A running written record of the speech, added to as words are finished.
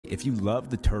If you love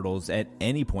the Turtles at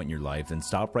any point in your life, then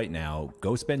stop right now,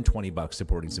 go spend 20 bucks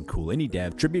supporting some cool indie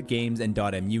dev. Tribute Games and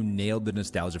 .mu nailed the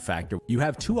nostalgia factor. You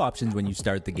have two options when you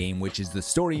start the game, which is the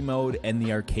story mode and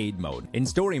the arcade mode. In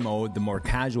story mode, the more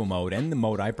casual mode and the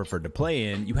mode I prefer to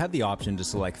play in, you have the option to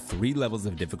select 3 levels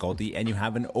of difficulty and you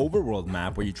have an overworld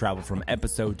map where you travel from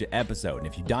episode to episode. And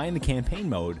if you die in the campaign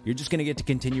mode, you're just going to get to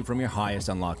continue from your highest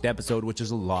unlocked episode, which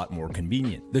is a lot more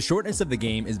convenient. The shortness of the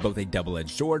game is both a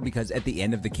double-edged sword because at the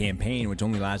end of the campaign, which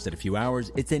only lasted a few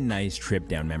hours, it's a nice trip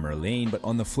down memory lane, but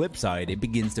on the flip side, it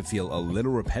begins to feel a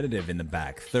little repetitive in the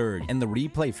back third, and the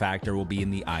replay factor will be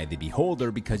in the eye of the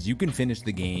beholder because you can finish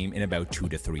the game in about 2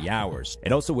 to 3 hours.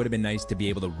 It also would have been nice to be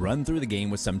able to run through the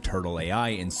game with some turtle AI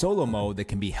in solo mode that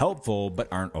can be helpful but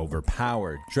aren't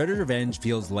overpowered. Shredder's Revenge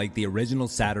feels like the original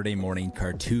Saturday morning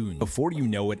cartoon. Before you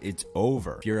know it, it's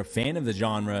over. If you're a fan of the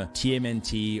genre,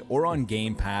 TMNT, or on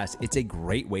Game Pass, it's a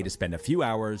great way to spend a few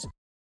hours,